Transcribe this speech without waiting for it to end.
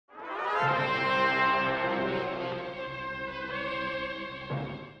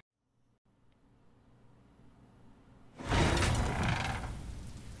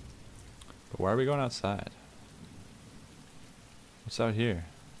why are we going outside? What's out here?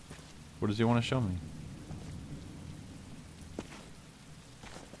 What does he want to show me?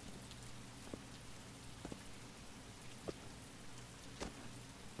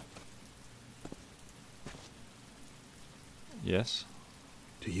 Yes?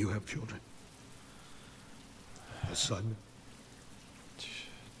 Do you have children? A son?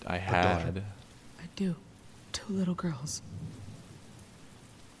 I had. daughter? I do. 2 little girls.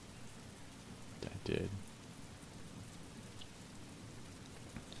 I did.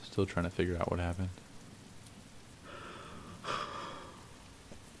 Still trying to figure out what happened.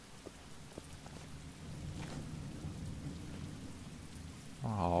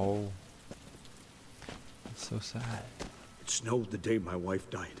 Oh. That's so sad. It snowed the day my wife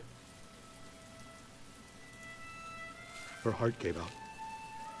died. Her heart gave out.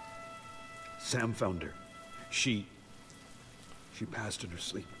 Sam found her. She passed in her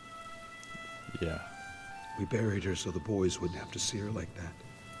sleep. Yeah. We buried her so the boys wouldn't have to see her like that.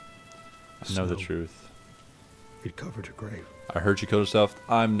 I know the Snow. truth. It covered her grave. I heard she killed herself.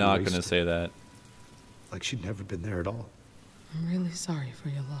 I'm not Erased going it. to say that. Like she'd never been there at all. I'm really sorry for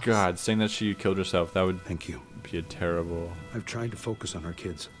your loss. God, saying that she killed herself, that would Thank you. be a terrible... I've tried to focus on our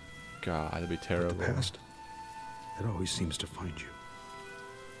kids. God, that'd be But terrible. the past, it always seems to find you.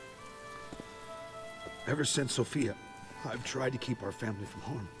 Ever since Sophia, I've tried to keep our family from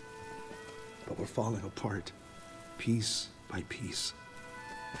harm. But we're falling apart, piece by piece.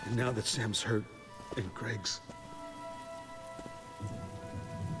 And now that Sam's hurt, and Greg's...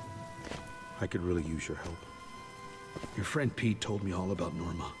 I could really use your help. Your friend Pete told me all about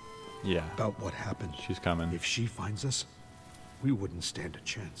Norma. Yeah, About what happened. she's coming. If she finds us, we wouldn't stand a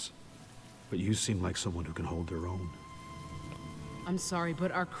chance. But you seem like someone who can hold their own. I'm sorry,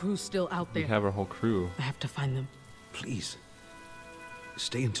 but our crew's still out We there. have our whole crew. I have to find them. Please,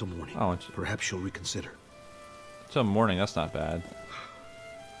 stay until morning. Oh, Perhaps you'll reconsider. till morning, that's not bad.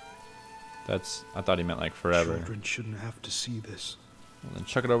 That's... I thought he meant like forever. Children shouldn't have to see this. Well, then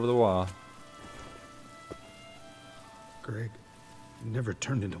chuck it over the wall. Greg never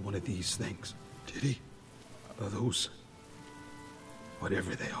turned into one of these things, did he? Those...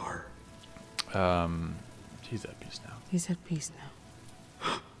 whatever they are. He's at peace now. He's at peace now.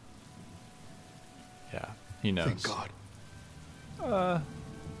 Yeah, he knows. Thank God.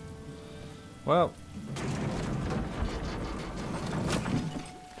 Well...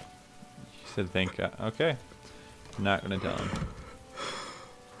 He said thank God. Okay. Not gonna tell him.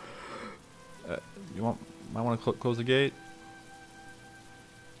 You might want to close the gate?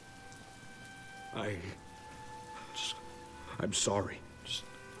 I'm sorry.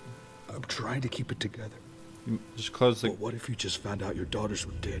 I'm trying to keep it together. Just close the... But what if you just found out your daughters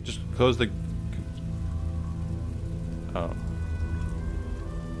were dead? Just close the... Oh.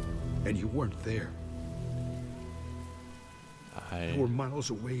 And you weren't there. You were I... miles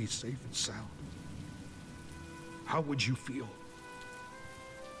away, safe and sound. How would you feel?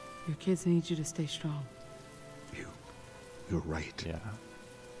 Your kids need you to stay strong. You're right. Yeah.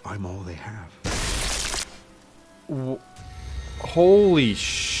 I'm all they have. Holy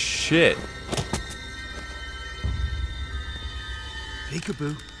shit.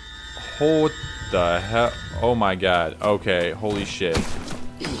 Peekaboo. What the hell? Oh my god. Okay, holy shit.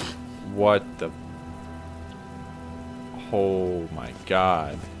 What the... Oh my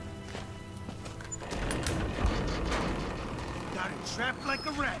god. Got it trapped like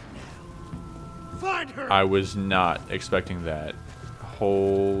a rat now. Find her! I was not expecting that.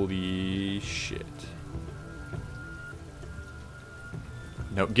 Holy shit.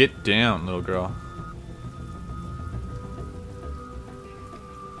 No, get down, little girl.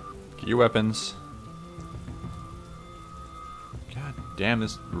 Get your weapons. God damn,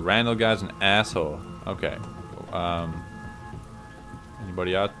 this Randall guy's an asshole. Okay.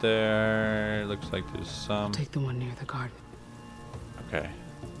 Anybody out there? Looks like there's some. Take the one near the garden. Okay.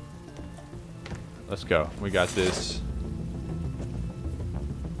 Let's go. We got this.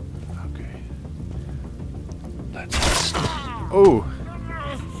 Okay. Let's... Oh!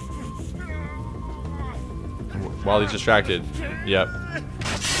 While he's distracted. Yep.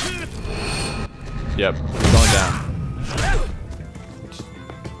 Yep. He's going down.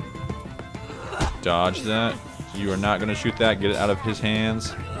 Dodge that. You are not going to shoot that. Get it out of his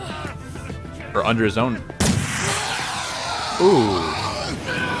hands. Or under his own. Ooh.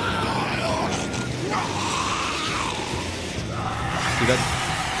 See that?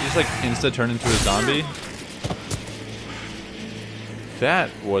 He just like insta turned into a zombie.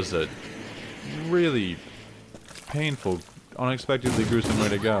 That was a really painful, unexpectedly gruesome way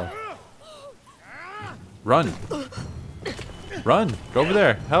to go. Run! Run! Go over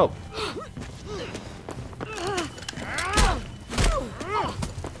there! Help!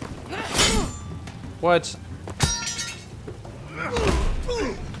 What?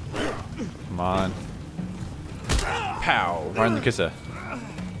 Come on. Pow! Right in the kisser.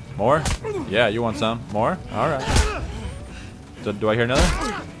 More? Yeah, you want some? More? Alright. Do I hear another?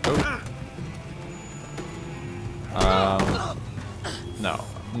 Oh. No.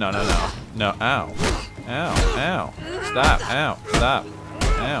 No, no, no. No. Ow. Ow. Ow. Stop. Ow. Stop.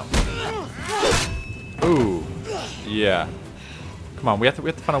 Ow. Ooh. Yeah. Come on, we have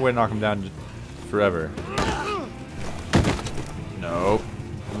to find a way to knock him down forever. Nope.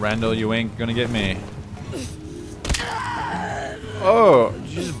 Randall, you ain't gonna get me. Oh, did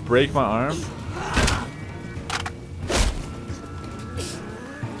you just break my arm?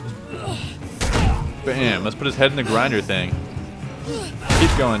 Bam, let's put his head in the grinder thing.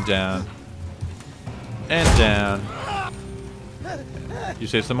 Keep going down. And down. You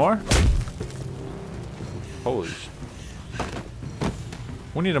say some more? Holy sh...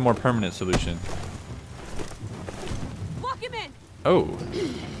 We need a more permanent solution. Lock him in. Oh,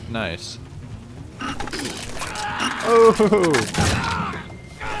 nice. Oh!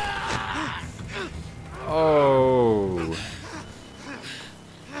 Oh!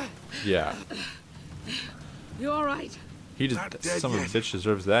 Yeah. You all right? He just... Some of the bitch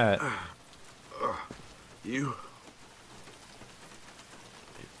deserves that. You?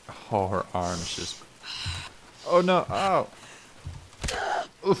 Oh, her arm's just... Oh no! Oh!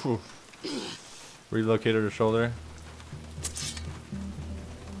 Oof. Relocated her shoulder.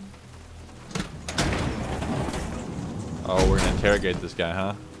 Oh, we're gonna interrogate this guy,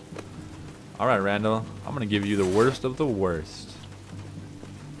 huh? Alright, Randall. I'm gonna give you the worst of the worst.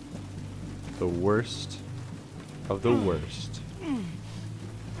 The worst of the worst.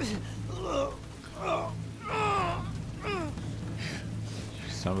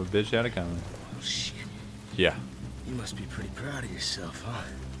 Son of a bitch had it coming. Oh, shit. Yeah. You must be pretty proud of yourself, huh?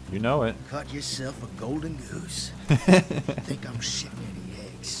 You know it. Caught yourself a golden goose. Think I'm shitting any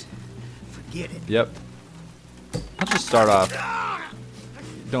eggs. Forget it. Yep. Let's just start off.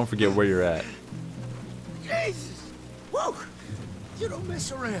 Don't forget where you're at. Jesus! Whoa! You don't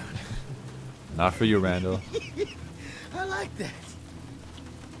mess around. Not for you, Randall. I like that.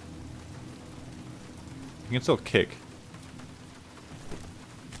 You can still kick.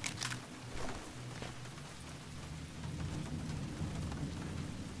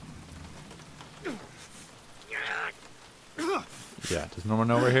 Yeah, does Norma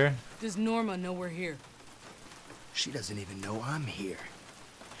know we're here? Does Norma know we're here? She doesn't even know I'm here.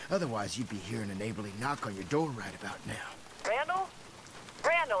 Otherwise, you'd be hearing a neighborly knock on your door right about now. Randall?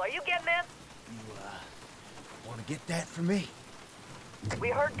 Randall, are you getting this? You, want to get that for me? We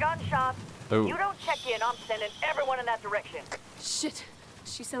heard gunshots. Oh. You don't check in, I'm sending everyone in that direction. Shit.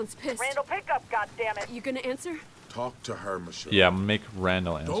 She sounds pissed. Randall, pick up, goddammit. You gonna answer? Talk to her, Michonne. Yeah, make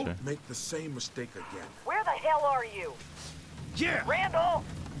Randall answer. Don't make the same mistake again. Where the hell are you? Yeah! Randall!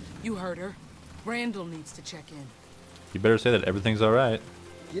 You heard her. Randall needs to check in. You better say that everything's alright.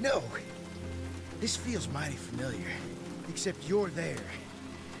 You know, this feels mighty familiar. Except you're there.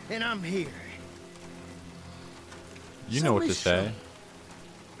 And I'm here. You So, know what to Miss say. Shaw,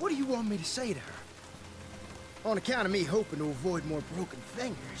 what do you want me to say to her? On account of me hoping to avoid more broken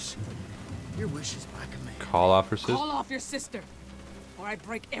fingers. Your wish is my command. Call off her sister. Call off your sister, or I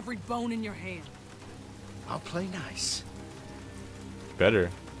break every bone in your hand. I'll play nice. Better.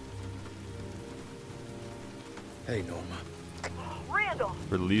 Hey, Norma. Randall!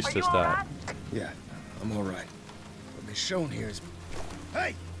 Release Are this you dot. alright? Yeah, I'm all right. But Michonne here is...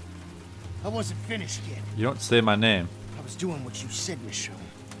 Hey! I wasn't finished yet. You don't say my name. I was doing what you said, Michonne.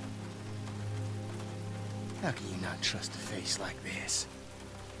 How can you not trust a face like this?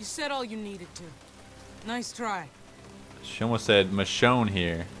 You said all you needed to. Nice try. She almost said Michonne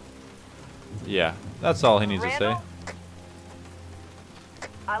here. Yeah, that's all he needs to say. Randall?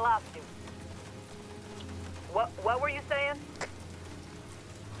 I lost you. What were you saying?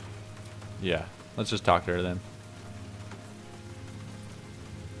 Yeah, let's just talk to her then.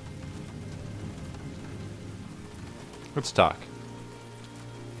 Let's talk.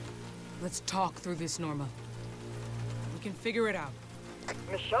 Let's talk through this, Norma. We can figure it out.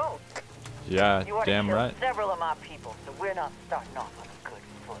 Michonne, Yeah, you already damn killed right. several of my people, so we're not starting off on a good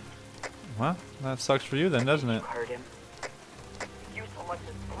foot. Well, that sucks for you then, doesn't it? You heard him. If you so much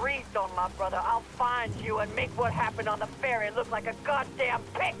as breathed on my brother, I'll find you and make what happened on the ferry look like a goddamn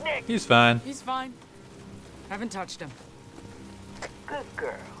picnic! He's fine. He's fine. Haven't touched him. Good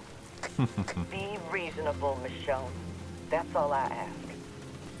girl. Be reasonable, Michonne. That's all I ask.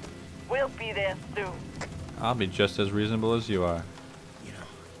 We'll be there soon. I'll be just as reasonable as you are. You know,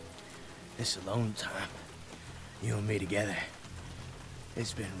 this alone time, you and me together,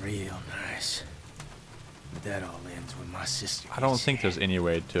 it's been real nice. But that all ends when my sister I don't gets think here. there's any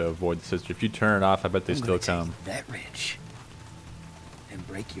way to avoid the sister. If you turn it off, I bet they I'm still gonna come. take that wrench and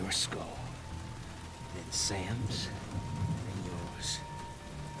break your skull. Then Sam's and yours.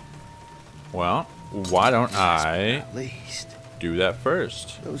 Well, why don't Last but I not least, do that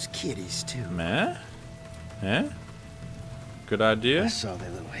first? those kitties too. Meh? Eh? Good I idea. saw their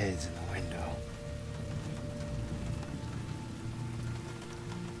little heads in the window.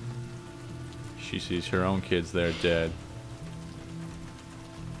 She sees her own kids there dead.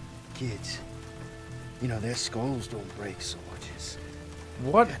 Kids, you know their skulls don't break so much as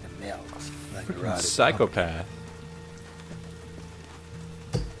What kind of melt like a freaking rotted psychopath.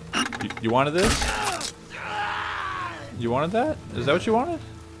 You wanted this? You wanted that? Is that what you wanted?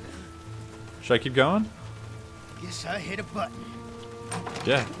 Should I keep going? pumpkin. Guess I hit a button.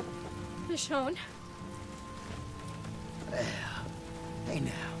 Yeah. Michonne, Hey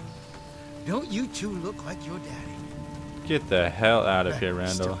now, don't you two look like your daddy? Get the hell out of Bet here, he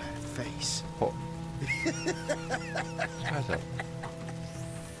still Randall. had a face. Oh.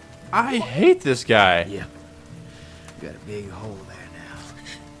 I hate this guy. Yeah, you got a big hole there now.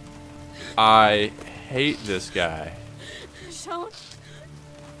 I hate this guy. Michonne,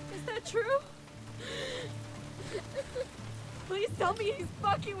 is that true? Please tell me he's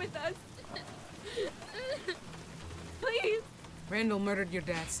fucking with us. Please. Randall murdered your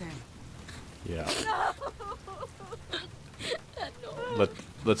dad, Sam. Yeah. No.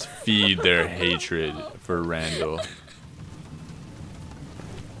 Let's feed their hatred for Randall.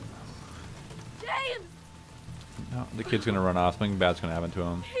 James, No, the kid's gonna run off. Something bad's gonna happen to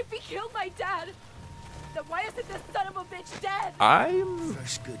him. if he killed my dad, then why isn't this son of a bitch dead? I'm.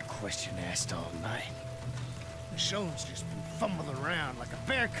 First good question asked all night. Michonne's just been fumbling around like a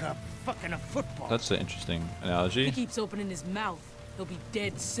bear cub fucking a football. That's an interesting He analogy. keeps opening his mouth. He'll be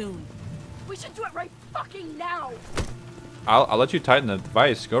dead soon. We should do it right fucking now. I'll let you tighten the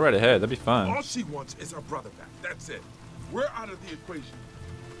device. Go right ahead. That'd be fun. All she wants is her brother back. That's it. We're out of the equation.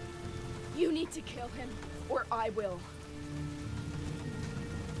 You need to kill him, or I will.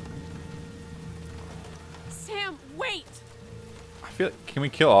 Sam, wait! I feel. Can we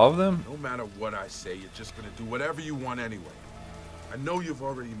kill all of them? No matter what I say, you're just gonna do whatever you want anyway. I know you've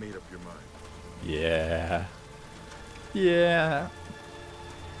already made up your mind. Yeah. Yeah.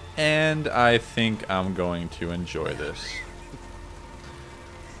 And I think I'm going to enjoy this.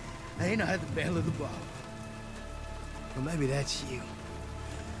 Ain't I the belle of the ball? Well, maybe that's you.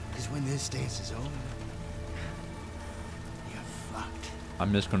 Because when this dance is over, you're fucked.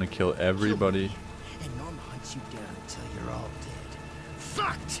 I'm just gonna kill everybody. And Norma hunts you down until you're all dead.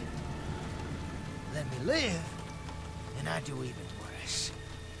 Fucked! Let me live, and I do even worse.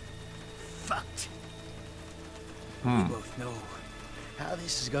 Fucked. We both know how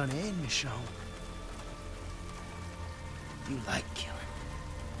this is gonna end, Michonne. You like killing.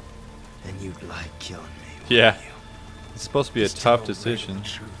 Then you'd like killing me. wouldn't Yeah. you? It's supposed to be a Just tough tell Ray decision. the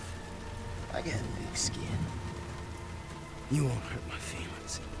truth. I got thick skin. You won't hurt my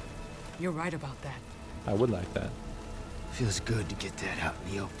feelings. You're right about that. I would like that. Feels good to get that out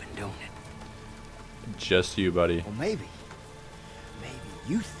in the open, don't it? Just you, buddy. Well, maybe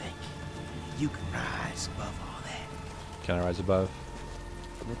you think you can rise above all that. Can I rise above?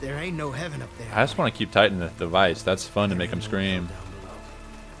 But there ain't no heaven up there. I just want to keep tightening the device. That's fun to There make him ain't no scream. hell down below.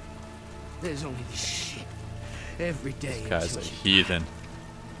 There's only this shit every day. This guy's a until you heathen. die.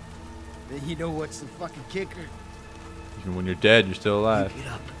 Then you know what's the fucking kicker? Even when you're dead, you're still alive. You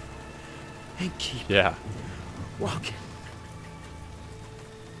get up and keep Yeah. walking.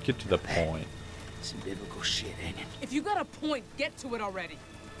 Get to the point. Some biblical shit, ain't it? If you got a point, get to it already.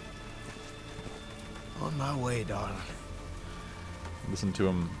 On my way, darling. Listen to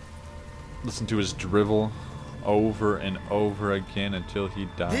him. Listen to his drivel over and over again until he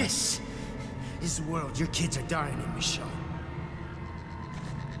dies. This is the world your kids are dying in, Michonne.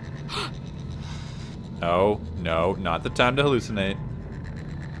 No, no, not the time to hallucinate.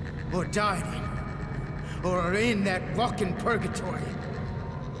 Or dying in. Or are in that walking purgatory.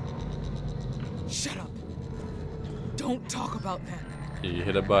 Shut up. Don't talk about them. You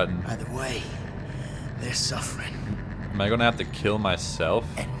hit a button. Either way, they're suffering. Am I gonna have to kill myself?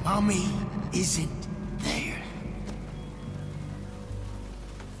 And Mommy isn't there.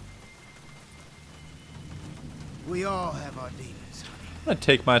 We all have our demons, honey. I'm gonna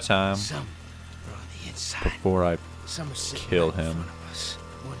take my time Some are on the inside. before I. Some are sitting kill right in him. front of us,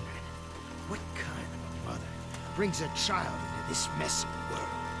 wondering what kind of a mother brings a child into this messy world.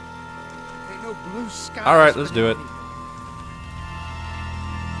 Ain't no blue skies. All right, for let's do it. them.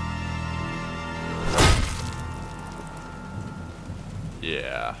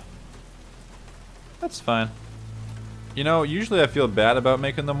 Yeah. That's fine. You know, usually I feel bad about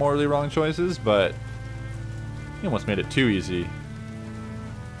making the morally wrong choices, but he almost made it too easy.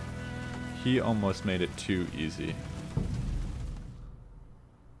 He almost made it too easy.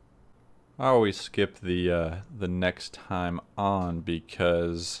 I always skip the next time on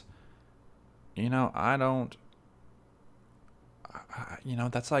because, you know, you know,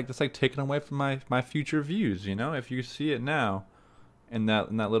 that's like taken away from my future views. You know, if you see it now, in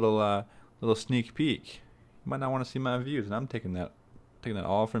that little sneak peek, you might not want to see my views, and I'm taking that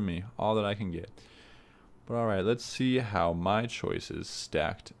all from me, all that I can get. But all right, let's see how my choices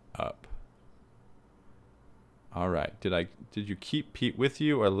stacked up. All right, did you keep Pete with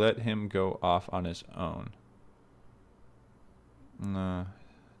you or let him go off on his own? No,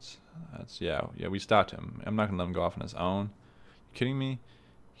 yeah, we stopped him. I'm not gonna let him go off on his own. You kidding me?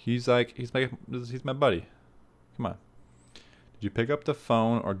 He's my buddy. Come on. Did you pick up the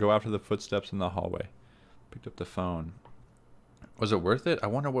phone or go after the footsteps in the hallway? Picked up the phone. Was it worth it? I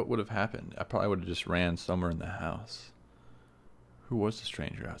wonder what would have happened. I probably would have just ran somewhere in the house. Who was the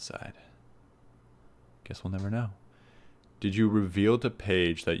stranger outside? Guess we'll never know. Did you reveal to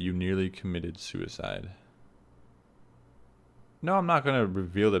Paige that you nearly committed suicide? No, I'm not going to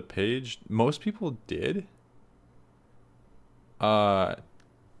reveal to Paige. Most people did. Wow,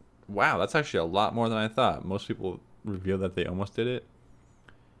 that's actually a lot more than I thought. Most people reveal that they almost did it.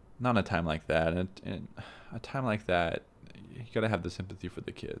 Not in a time like that. In a time like that, you got to have the sympathy for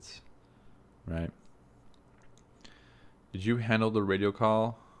the kids, right? Did you handle the radio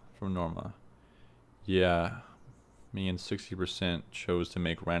call from Norma? Yeah, me and 60% chose to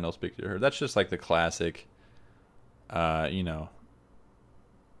make Randall speak to her. That's just like the classic, you know,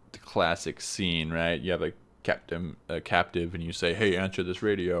 the classic scene, right? You have a captive, and you say, "Hey, answer this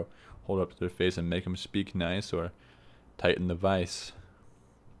radio." Hold up to their face and make them speak nice, or tighten the vice.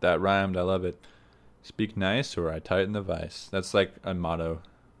 That rhymed. I love it. Speak nice, or I tighten the vice. That's like a motto.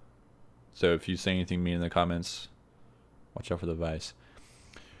 So if you say anything mean in the comments, watch out for the vice.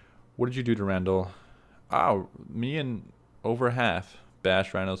 What did you do to Randall? Oh, me and over half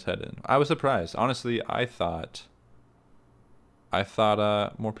bashed Randall's head in. I was surprised. Honestly, I thought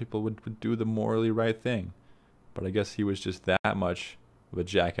more people would do the morally right thing. But I guess he was just that much of a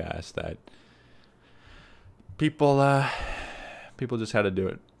jackass that people just had to do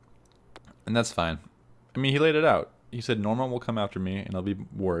it. And that's fine. I mean, he laid it out. He said Norma will come after me and it'll be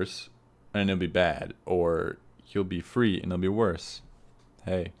worse and it'll be bad, or he'll be free and it'll be worse.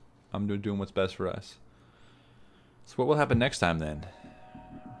 Hey, I'm doing what's best for us. So what will happen next time then?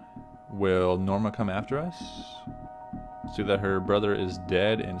 Will Norma come after us? See that her brother is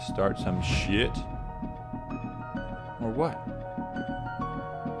dead and start some shit? Or what?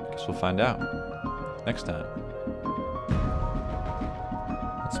 Guess we'll find out next time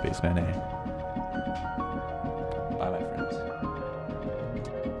on SpacemanA.